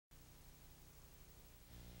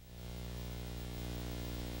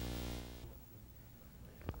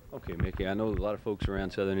Okay, Mickey, I know a lot of folks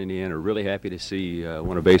around Southern Indiana are really happy to see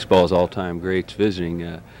one of baseball's all-time greats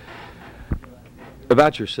visiting.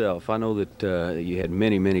 About yourself, I know that you had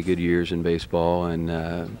many, many good years in baseball, and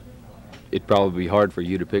it'd probably be hard for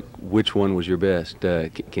you to pick which one was your best.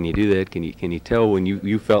 Can you do that? Can you tell when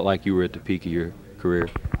you felt like you were at the peak of your career?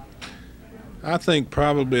 I think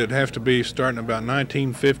probably it'd have to be starting about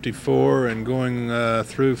 1954 and going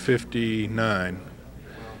through 59.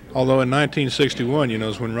 Although in 1961, you know,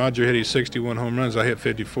 is when Roger hit his 61 home runs, I hit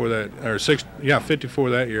 54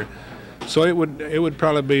 that year. So it would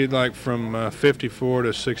probably be like from 54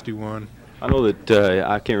 to 61. I know that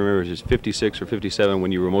I can't remember if it was 56 or 57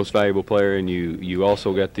 when you were most valuable player, and you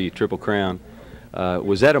also got the Triple Crown.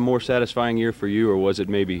 Was that a more satisfying year for you, or was it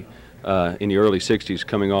maybe in the early 60s,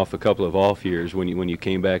 coming off a couple of off years when you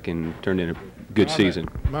came back and turned in a good season?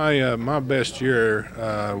 My best year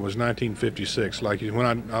was 1956. Like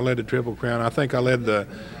when I led the Triple Crown, I think I led the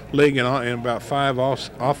league in about 5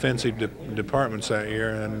 offensive departments that year,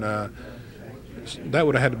 and that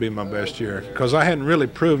would have had to be my best year because I hadn't really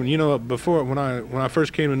proven. You know, before when I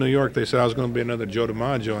first came to New York, they said I was going to be another Joe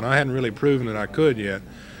DiMaggio, and I hadn't really proven that I could yet.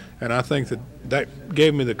 And I think that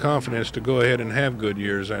gave me the confidence to go ahead and have good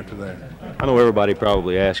years after that. I know everybody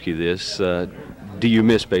probably asks you this. Do you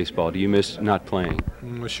miss baseball? Do you miss not playing?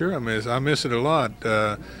 Well, sure, I miss it a lot.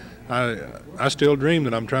 I still dream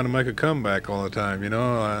that I'm trying to make a comeback all the time. You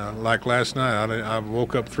know, like last night, I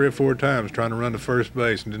woke up 3 or 4 times trying to run to first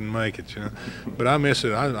base and didn't make it. You know, but I miss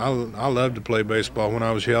it. I loved to play baseball when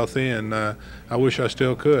I was healthy, and I wish I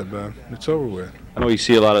still could, but it's over with. I know you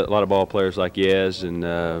see a lot of ball players like Yaz and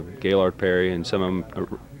Gaylord Perry, and some of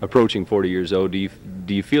them approaching 40 years old. Do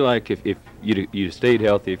you feel like if you stayed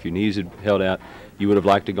healthy, if your knees had held out, you would have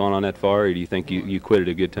liked to gone on that far, or do you think you quit at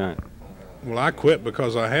a good time? Well, I quit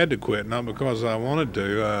because I had to quit, not because I wanted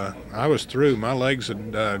to. I was through. My legs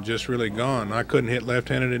had just really gone. I couldn't hit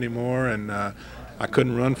left-handed anymore, and I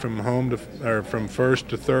couldn't run from first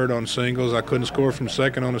to third on singles. I couldn't score from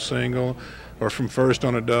second on a single, or from first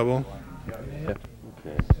on a double. Yeah.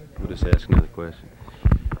 Okay. We'll just ask another question.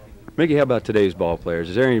 Mickey, how about today's ball players?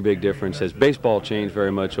 Is there any big difference? Has baseball changed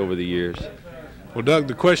very much over the years? Well, Doug,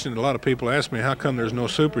 the question that a lot of people ask me, how come there's no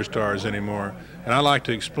superstars anymore? And I like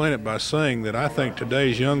to explain it by saying that I think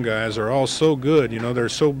today's young guys are all so good. You know, they're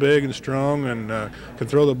so big and strong and can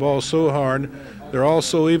throw the ball so hard. They're all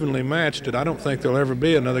so evenly matched that I don't think there'll ever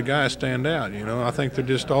be another guy stand out. You know, I think they're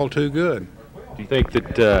just all too good. Do you think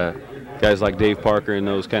that guys like Dave Parker and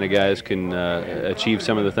those kind of guys can achieve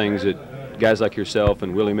some of the things that guys like yourself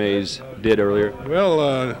and Willie Mays did earlier?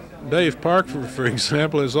 Well, Dave Parker, for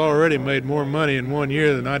example, has already made more money in 1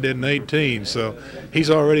 year than I did in 18, so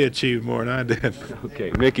he's already achieved more than I did.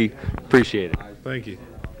 Okay, Mickey, appreciate it. Thank you.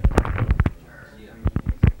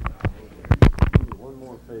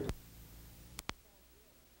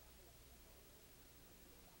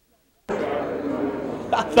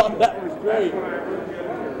 I thought that was great.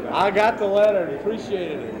 I got the letter and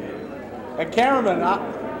appreciated it. And cameraman,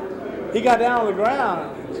 he got down on the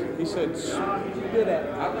ground. He said, "You did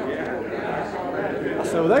that." I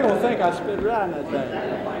said, "Well, they're going to think I spit right in that thing."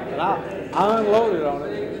 And I unloaded on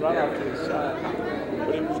it right off to the side.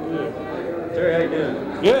 But it was good. Terry, how you doing?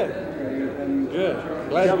 Good. Good.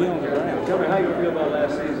 Glad to be on the ground. Tell me how you feel about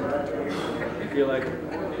last season. You feel like you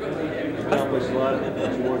accomplished a lot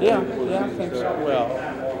that you weren't doing before the season I think started? so. Well,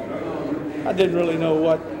 I didn't really know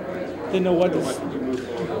what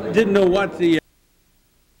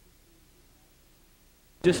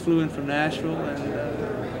just flew in from Nashville,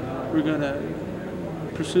 and we're going to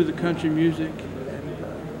pursue the country music. And,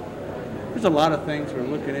 there's a lot of things we're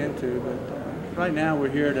looking into, but right now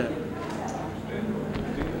we're here to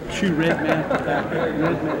chew red man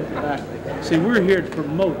tobacco. See, we're here to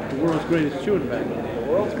promote the world's greatest chewing tobacco.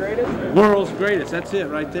 The world's greatest? World's greatest. That's it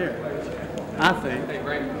right there. I think.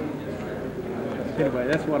 Anyway,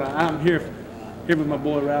 that's what I'm here with my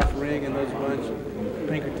boy Ralph Ring and those bunch,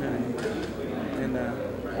 Pinkerton, and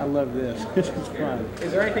I love this. This is fun.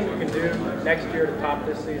 Is there anything you can do next year to top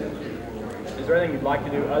this season? Is there anything you'd like to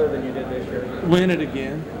do other than you did this year? Win it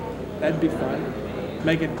again. That'd be fun.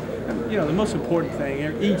 Make it, you know, the most important thing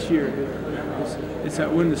each year is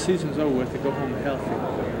that when the season's over with, to go home healthy.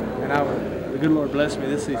 And the good Lord blessed me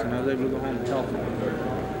this season. I was able to go home healthy.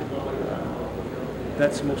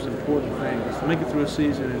 That's the most important thing, is to make it through a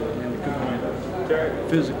season and come home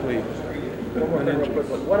physically. One more thing real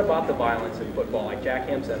quick. What about the violence in football? Like Jack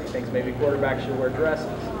Hempstead, he thinks maybe quarterbacks should wear dresses.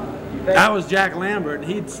 I was Jack Lambert,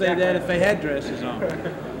 and he'd say that if they had dresses on.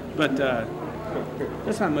 But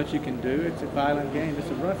There's not much you can do. It's a violent game. It's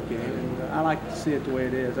a rough game, and I like to see it the way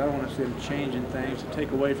it is. I don't want to see them changing things to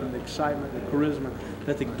take away from the excitement, the charisma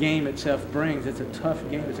that the game itself brings. It's a tough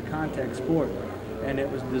game. It's a contact sport, and it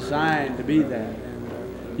was designed to be that.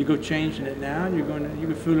 And you go changing it now, and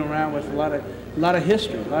you're fooling around with a lot of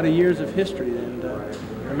history, a lot of years of history, and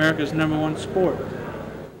America's #1 sport.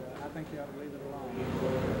 I think you ought to leave it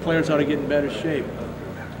alone. Players ought to get in better shape.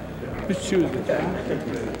 Who's choosing?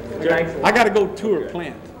 I got to go tour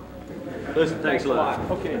plant. Listen, thanks a lot.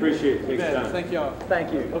 Okay. Appreciate it. Thanks, John. Thank y'all.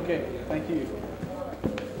 Thank you. Okay. Thank you.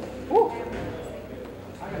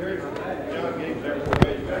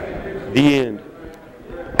 The end.